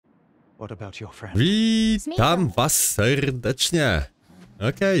What about your friend? Witam was serdecznie.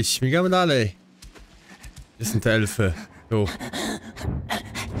 Okej, śmigamy dalej. Gdzie są te elfy? Tu.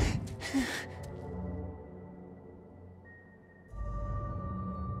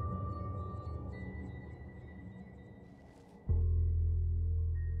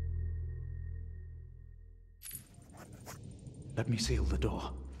 Let me seal the door.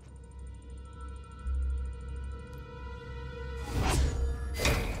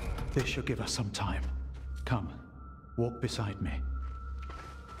 This should give us some time. Come, walk beside me.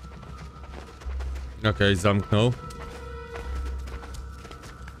 Okej, zamknął.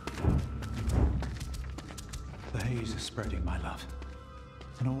 The haze is spreading, my love.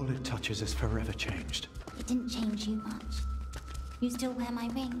 And all it touches is forever changed. It didn't change you much. You still wear my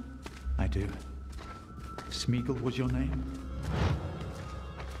ring. I do. Smeagol was your name?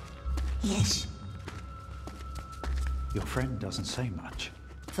 Yes. Your friend doesn't say much.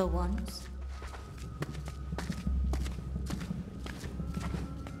 For once.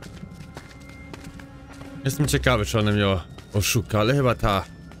 Jestem ciekawy, czy ona mnie oszuka, ale chyba ta.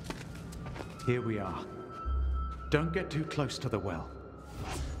 Here we are. Don't get too close to the well.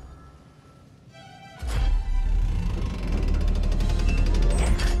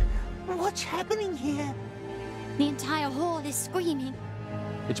 What's happening here? The entire hall is screaming.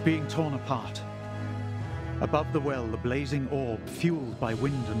 It's being torn apart. Above the well, the blazing orb fueled by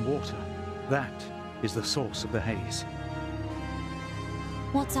wind and water. That is the source of the haze.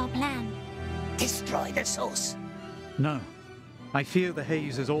 What's our plan? Destroy the source. No. I fear the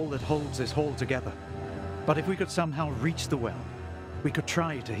haze is all that holds this hall together. But if we could somehow reach the well, we could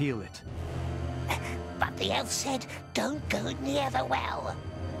try to heal it. But the elf said, don't go near the well.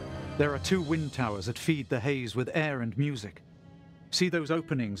 There are 2 wind towers that feed the haze with air and music. See those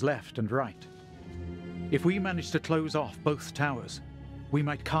openings left and right? If we manage to close off both towers, we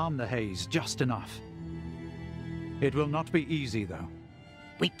might calm the haze just enough. It will not be easy, though.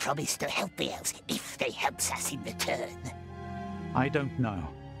 We promise to help the elves if they help us in return. I don't know.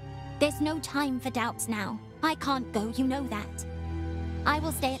 There's no time for doubts now. I can't go, you know that. I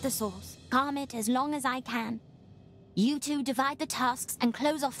will stay at the source, calm it as long as I can. You two divide the tasks and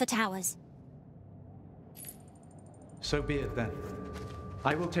close off the towers. So be it then.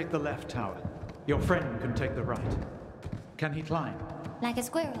 I will take the left tower. Your friend can take the right. Can he climb? Like a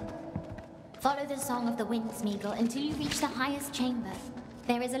squirrel. Follow the song of the wind, Smeagol, until you reach the highest chamber.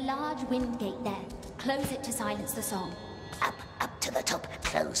 There is a large wind gate there. Close it to silence the song. Up to the top,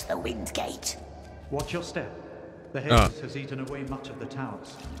 close the wind gate. Watch your step. The haze has eaten away much of the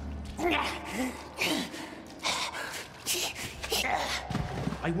towers.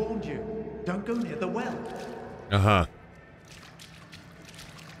 I warned you. Don't go near the well. Aha.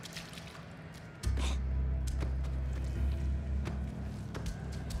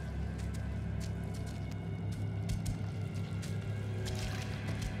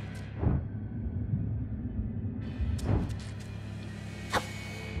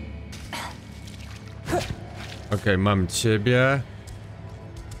 Okej, mam ciebie.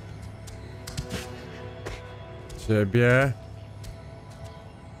 Ciebie.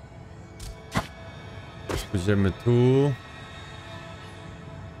 Pójdziemy tu.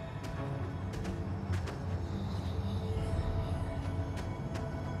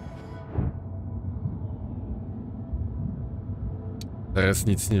 Teraz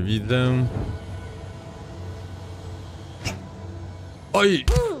nic nie widzę. Oj!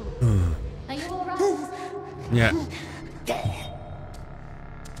 Nie.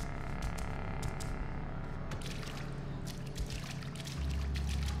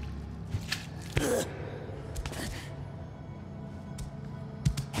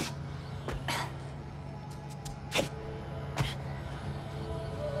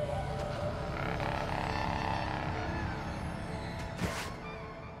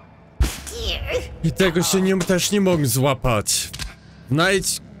 I tego się też nie mogę złapać.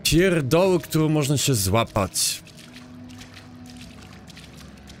 Znajdź pierdołę, którą można się złapać.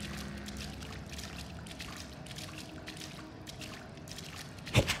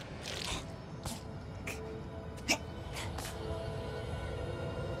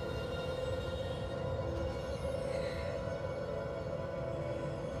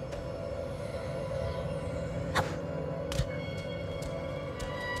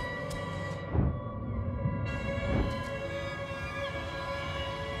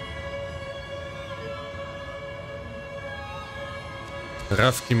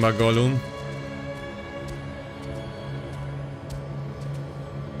 Trawki ma Gollum.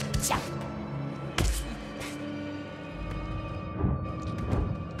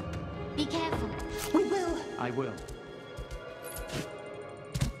 Be careful. We will. I will.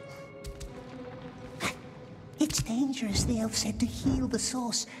 It's dangerous, the elf said, to heal the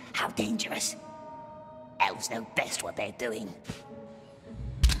source. How dangerous? Elves know best what they're doing.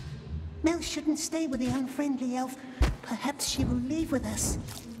 Mel shouldn't stay with the unfriendly elf. Perhaps she will leave with us.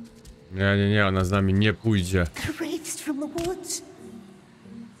 Nie, ona z nami nie pójdzie. The wraiths from the woods.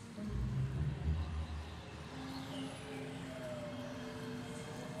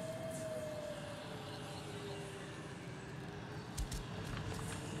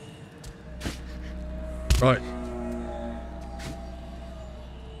 Right.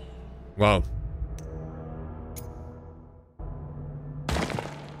 Wow.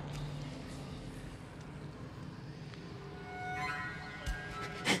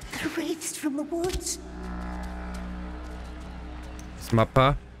 The wraiths from the woods. Jest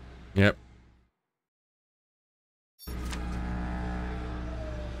mapa? Nie.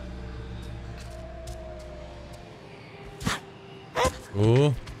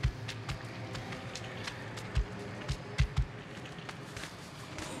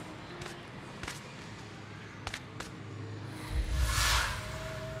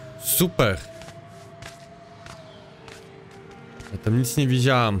 Super. Ja tam nic nie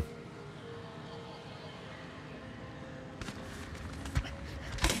widziałam.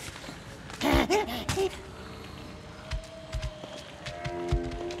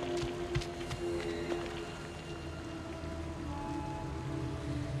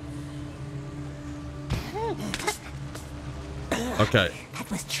 Okay.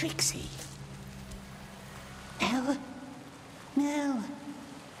 That was Trixie. No.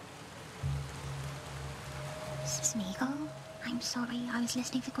 Smeagol, I'm sorry, I was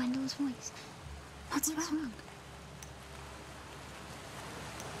listening for Gwendole's voice. What's wrong?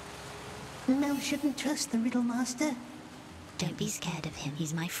 Mel shouldn't trust the Riddle Master. Don't be scared of him.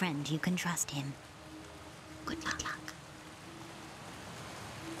 He's my friend. You can trust him. Good luck.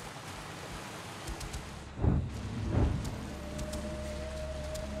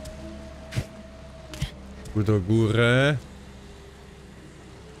 Tu do góry.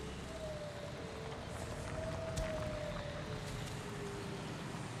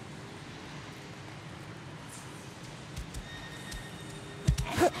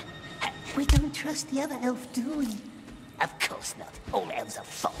 We don't trust the other elf, do we? Of course not. All elves are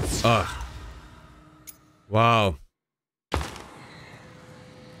false. Ach. Wow.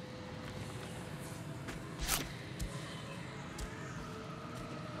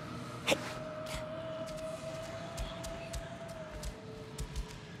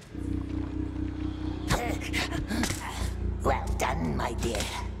 Well done, my dear.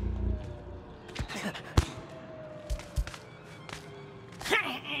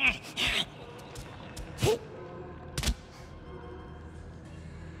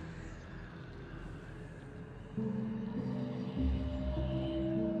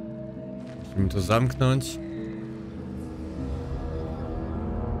 Musimy to zamknąć.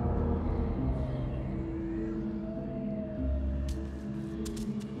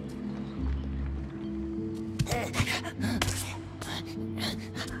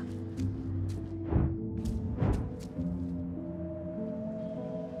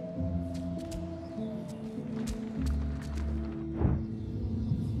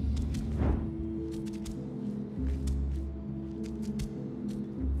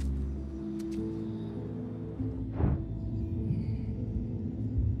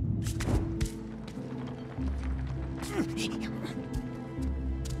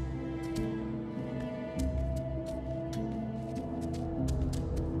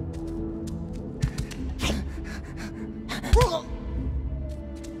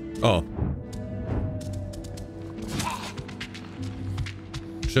 O.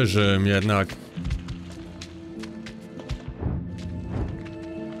 Przeżyłem jednak.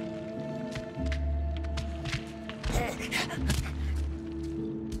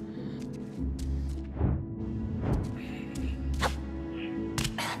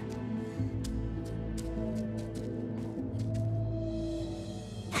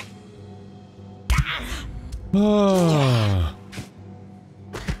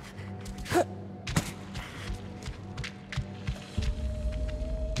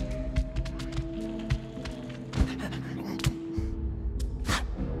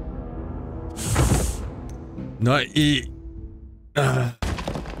 No i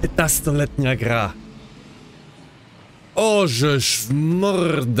 15-letnia gra. Orzesz w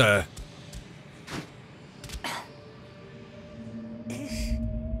mordę.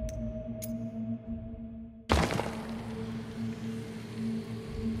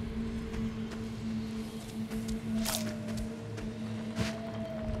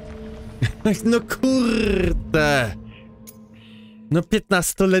 No kurde. No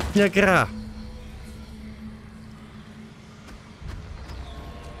 15-letnia gra.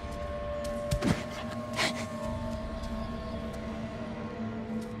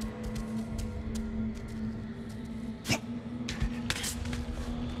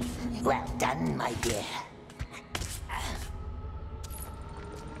 Well done, my dear.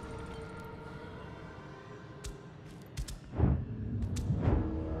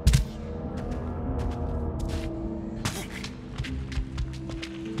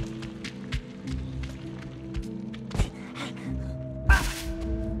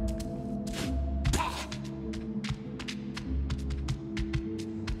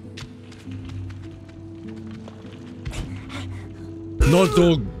 No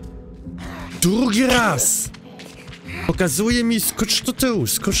to... Drugi raz! Pokazuje mi skocz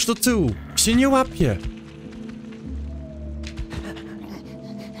do tyłu. Się nie łapie.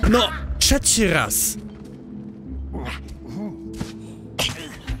 No, trzeci raz!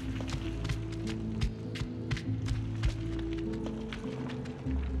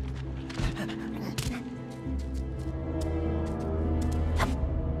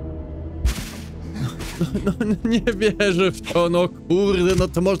 No, nie wierzę w to, no kurde, no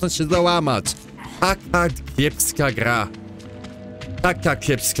to można się załamać. Taka kiepska gra. Taka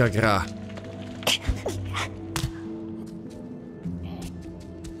kiepska gra.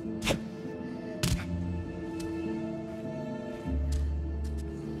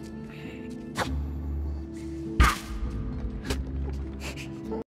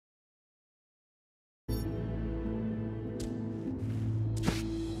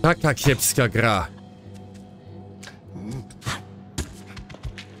 Taka kiepska gra.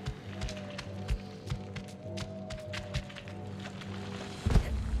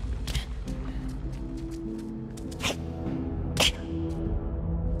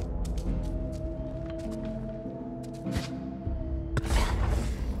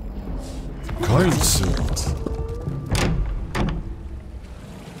 W końcu.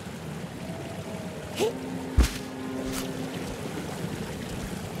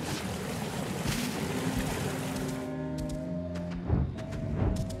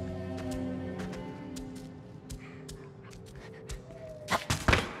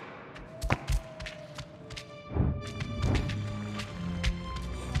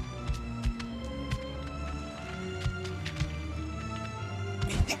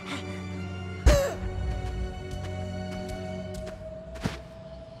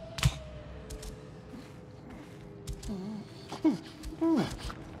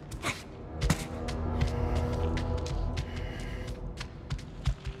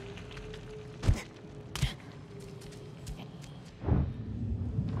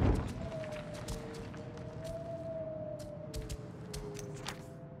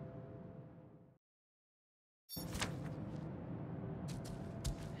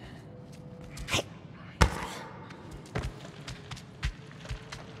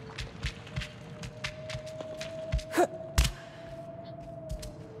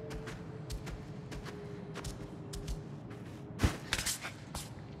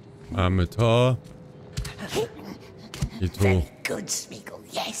 Mamy to. I tu. Very good, Smeagol.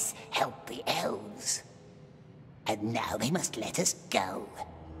 Yes, help the elves. And now they must let us go.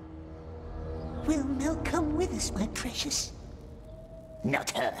 Will Mel come with us, my precious?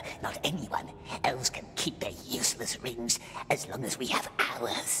 Not her, not anyone. Elves can keep their useless rings as long as we have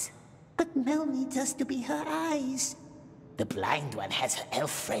ours. But Mel needs us to be her eyes. The blind one has her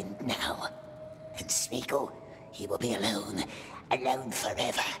elf friend now. And Smeagol, he will be alone. Alone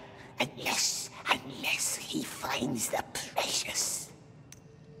forever. Unless he finds the precious.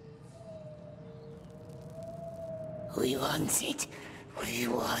 We want it. We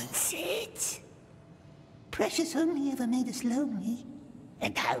want it. Precious only ever made us lonely.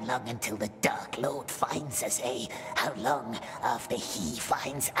 And how long until the Dark Lord finds us, eh? How long after he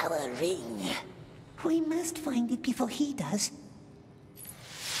finds our ring? We must find it before he does.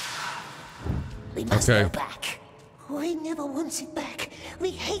 We must go back. We never wants it back.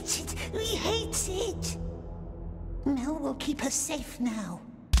 We hate it. We hate it. Mel will keep us safe now.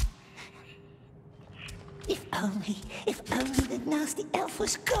 If only the nasty elf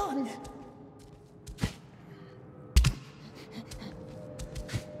was gone.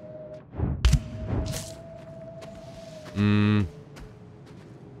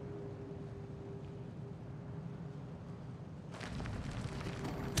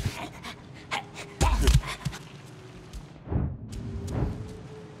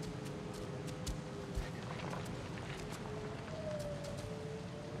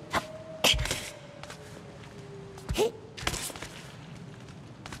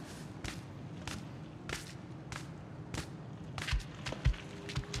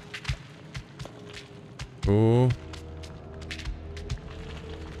 Tu.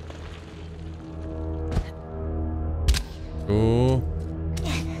 Tu.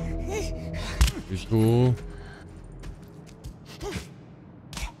 Gdzieś tu.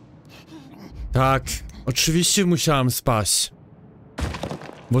 Tak, oczywiście musiałam spaść.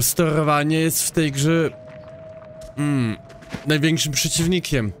 Bo sterowanie jest w tej grze... największym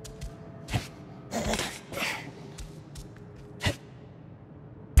przeciwnikiem.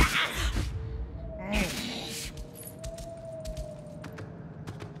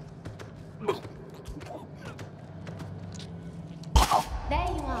 There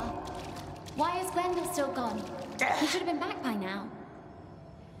you are. Why is Grendel still gone? He should have been back by now.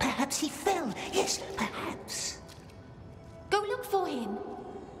 Perhaps he fell. Yes, perhaps. Go look for him.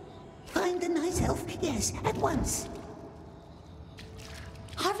 Find the nice elf. Yes, at once.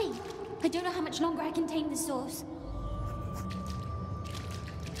 Hurry! I don't know how much longer I can tame the source.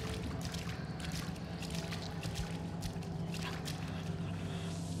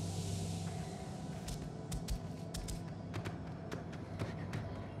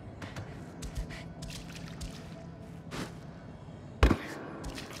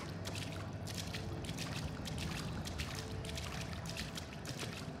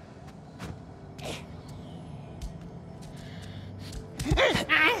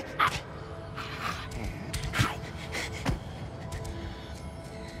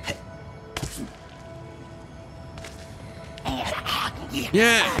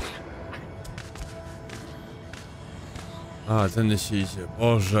 Nie! A, ten się idzie.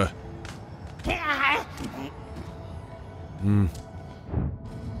 Boże.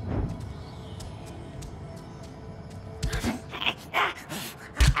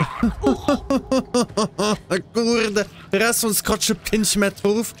 Kurde, raz on skoczy 5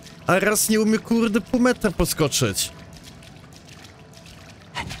 metrów, a raz nie umie, kurde, pół metra poskoczyć.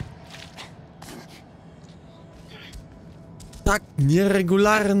 Tak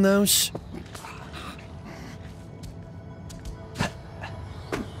nieregularność.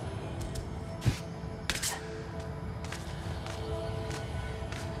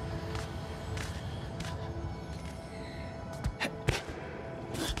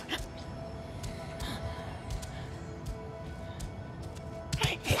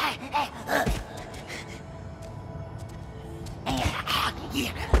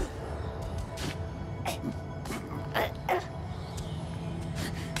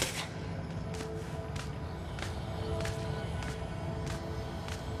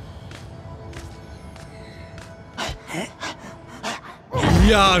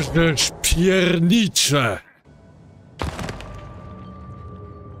 Jażdżesz piernicze!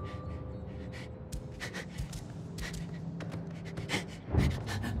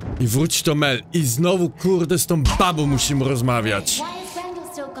 I wróć do Mel. I znowu, kurde, z tą babą musimy rozmawiać.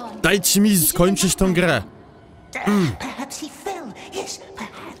 Dajcie mi skończyć tą grę.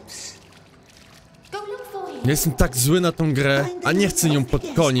 Jestem tak zły na tą grę, a nie chcę ją pod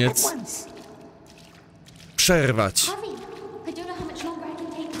koniec przerwać.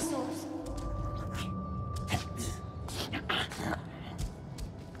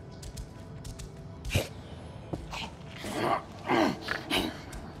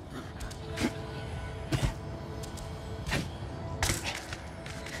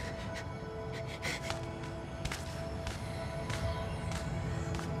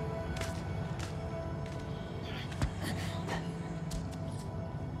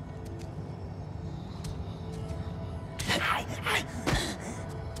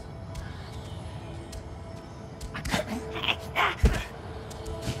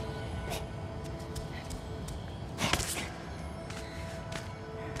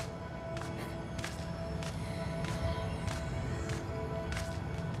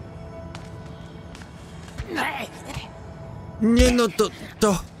 Nie no,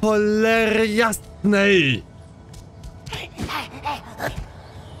 to cholery jasnej!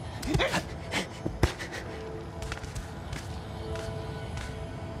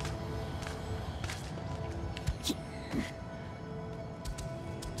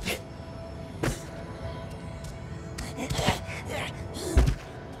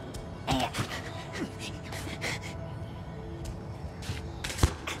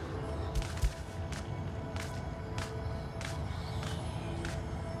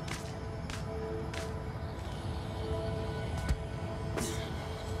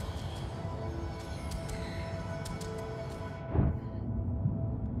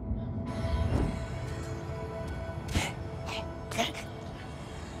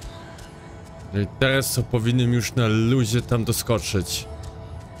 No i teraz to powinienem już na luzie tam doskoczyć.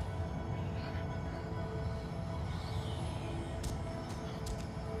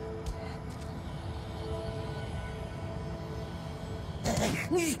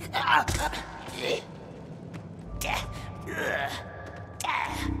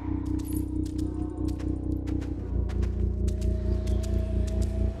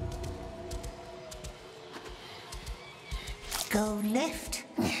 Go left?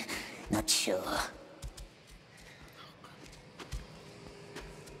 Not sure.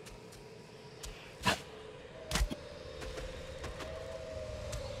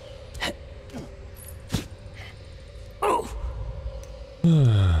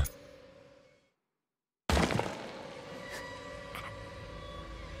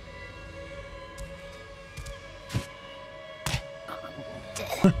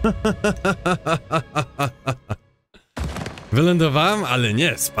 Wylądowałem, ale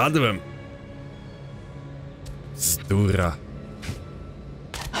nie, spadłem. Bzdura.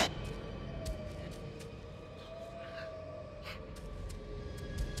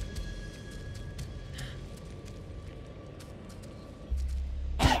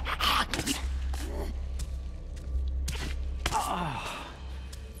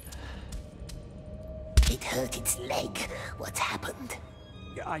 It hurt its leg. What's happened?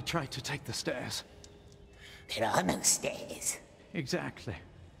 I tried to take the stairs. There are no stairs. Exactly.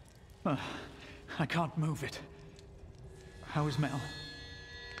 I can't move it. How is Mel?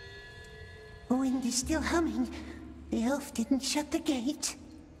 The wind is still humming. The elf didn't shut the gate.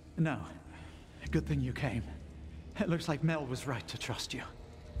 No. Good thing you came. It looks like Mel was right to trust you.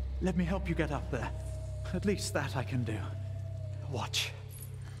 Let me help you get up there. At least that I can do. Watch.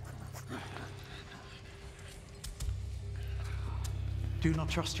 Do not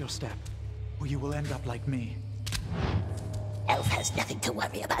trust your step, or you will end up like me. Elf has nothing to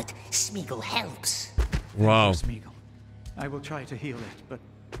worry about. Smeagol helps. Wow. Smeagol. I will try to heal it, but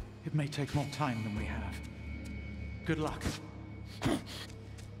it may take more time than we have. Good luck.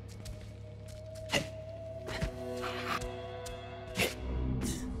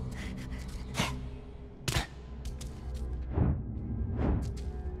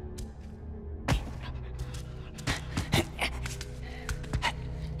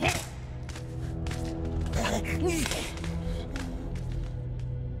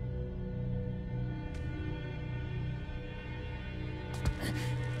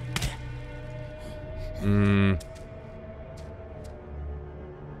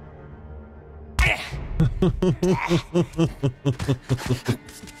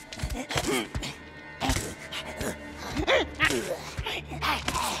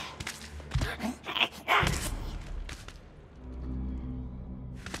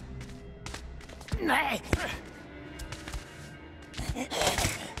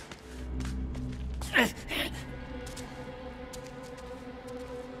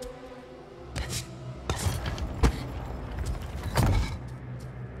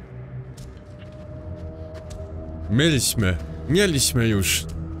 Mieliśmy już.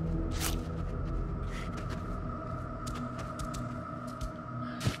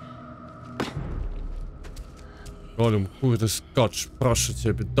 Gollum, kurde, skocz, proszę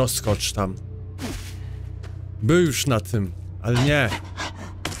ciebie, doskocz tam. Był już na tym, ale nie.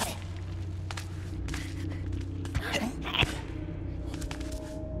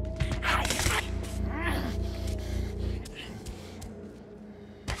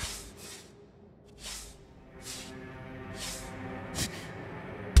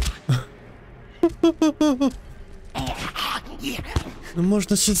 No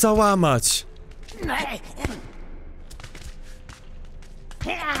można się załamać.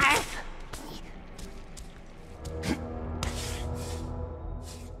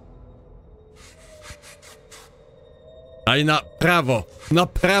 Daj na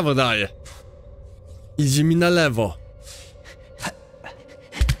prawo daje. Idzie mi na lewo.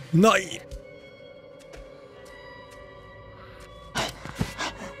 No i...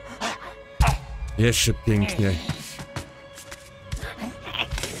 Jeszcze piękniej.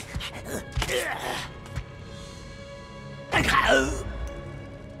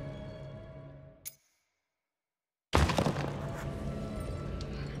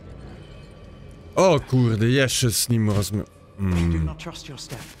 O kurde, jeszcze z nim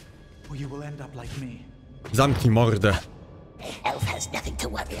Zamknij mordę. Elf has nothing to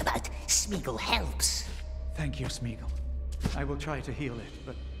worry about. Smeagol helps. Thank you, Smeagol. I will try to heal it,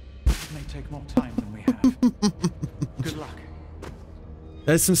 but it may take more time than we have. Good luck.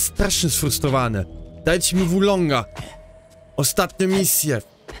 Ja jestem strasznie sfrustrowany. Dajcie mi wulonga. Ostatnia misja.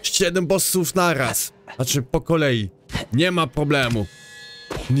 7 bossów naraz. Znaczy po kolei. Nie ma problemu.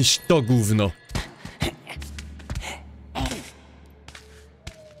 Niż to gówno.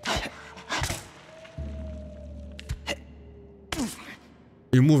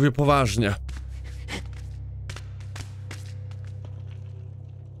 I mówię poważnie.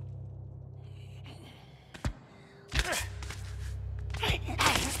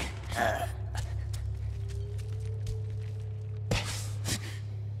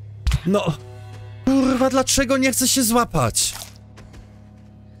 No, kurwa, dlaczego nie chce się złapać?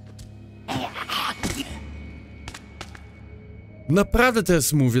 Naprawdę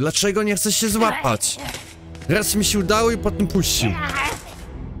teraz mówię, dlaczego nie chcesz się złapać? Raz mi się udało i potem puścił.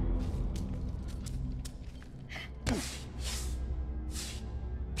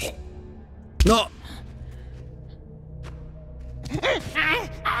 No!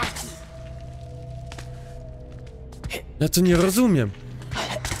 Ja to nie rozumiem.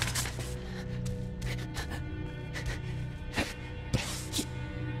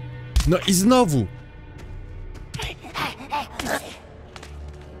 No i znowu.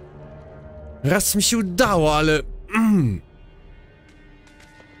 Raz mi się udało, ale...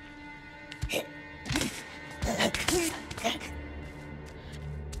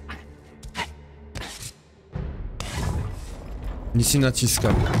 Nic nie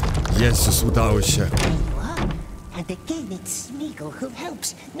naciskam. Jezus, udało się. And again it's Smeagol who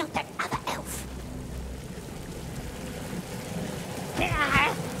helps, not that other elf.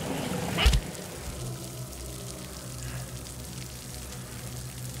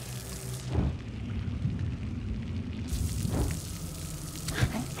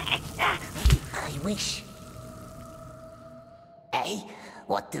 I wish. Eh?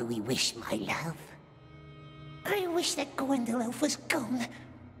 What do we wish, my love? I wish that Gwendolen was gone.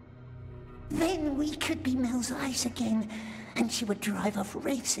 Then we could be Mel's eyes again, and she would drive off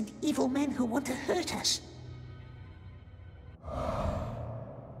wraiths and evil men who want to hurt us.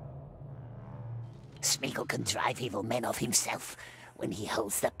 Smeagol can drive evil men off himself when he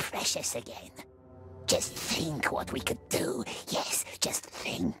holds the precious again. Just think what we could do. Yes, just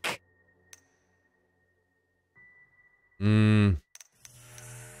think.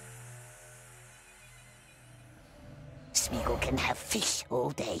 Smeagol can have fish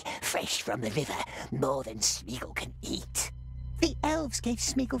all day, fresh from the river, more than Smeagol can eat. The elves gave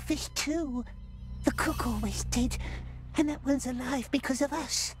Smeagol fish too. The cook always did, and that one's alive because of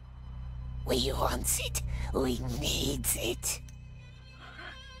us. We wants it, we needs it.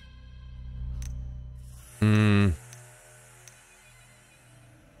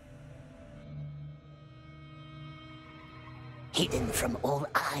 Hidden from all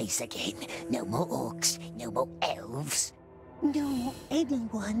eyes again. No more orcs, no more elves. No,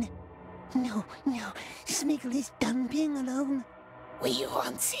 anyone. No, Smeagol is done being alone. We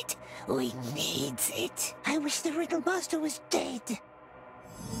wants it, we needs it. I wish the Riddle Master was dead.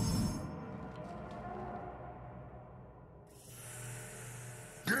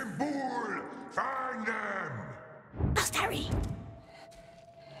 Gimbal! Find them! Must hurry.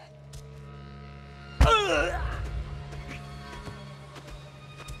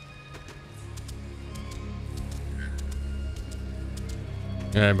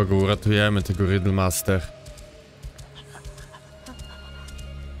 Nie, bo go uratujemy, tego Riddle Master.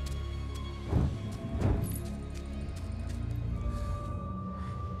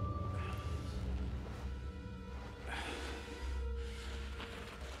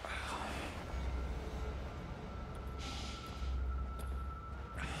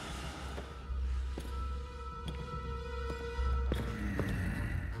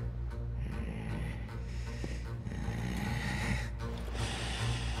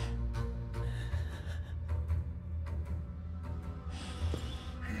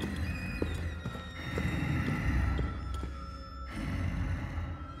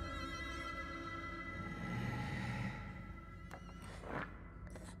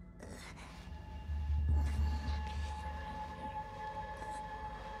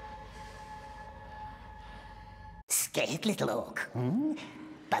 Scared little orc, hmm?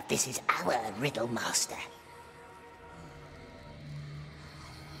 But this is our Riddle Master.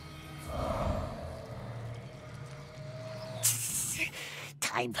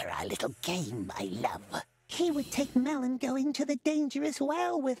 Time for our little game, my love. He would take Mel and go into the dangerous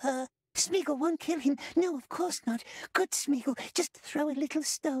well with her. Smeagol won't kill him. No, of course not. Good Smeagol, just throw a little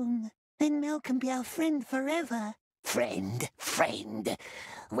stone. Then Mel can be our friend forever. Friend.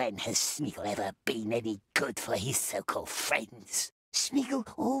 When has Smeagol ever been any good for his so-called friends?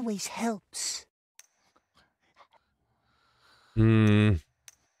 Smeagol always helps.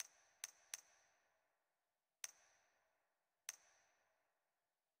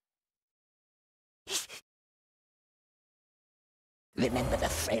 Remember the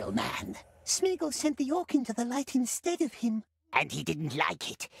frail man? Smeagol sent the orc into the light instead of him. And he didn't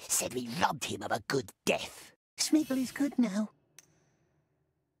like it. Said we robbed him of a good death. Smeagol is good now.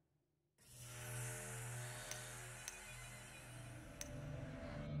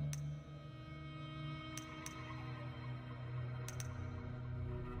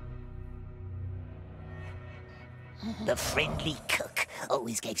 The friendly cook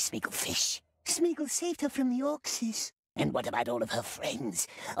always gave Smeagol fish. Smeagol saved her from the orcs. And what about all of her friends?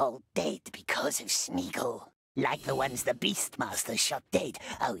 All dead because of Smeagol. Like the ones the Beastmaster shot dead.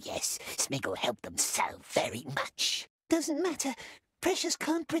 Oh yes, Smeagol helped them so very much. Doesn't matter. Precious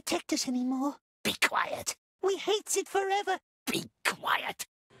can't protect us anymore. Be quiet. We hate it forever. Be quiet.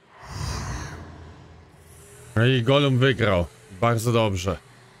 No i Gollum wygrał. Bardzo dobrze.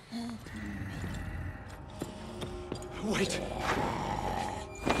 Wait.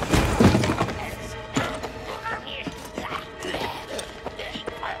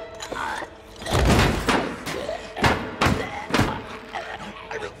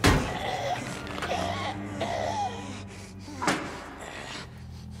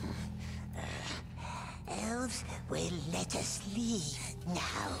 Elves will let us leave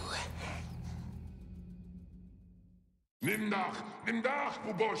now. Nimdach,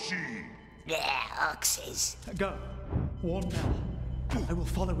 Uboshi! Yeah, oxes. Go. Warn Mel. I will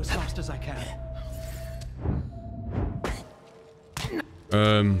follow as fast as I can.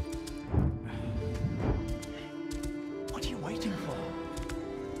 What are you waiting for?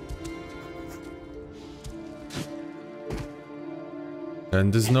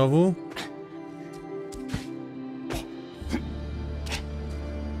 Tędy znowu?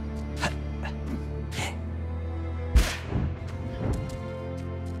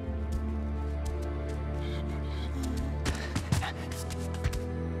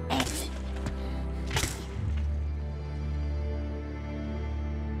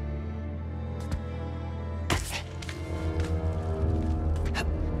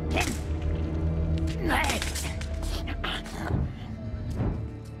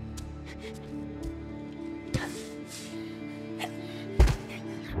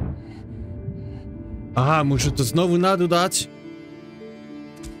 Aha, muszę to znowu na dół dać.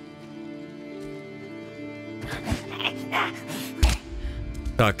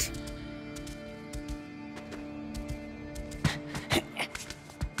 Tak.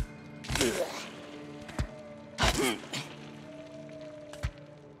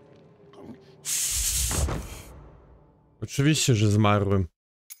 Oczywiście, że zmarłem.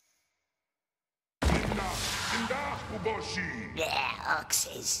 Nimdach, Uboshi! Yeah,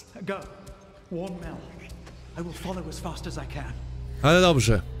 oxes. Go. Warn Mel. I will follow as fast as I can. Ale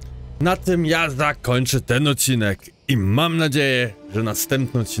dobrze. Na tym ja zakończę ten odcinek i mam nadzieję, że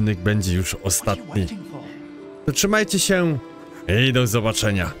następny odcinek będzie już What are you ostatni. waiting for? To trzymajcie się i do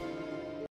zobaczenia.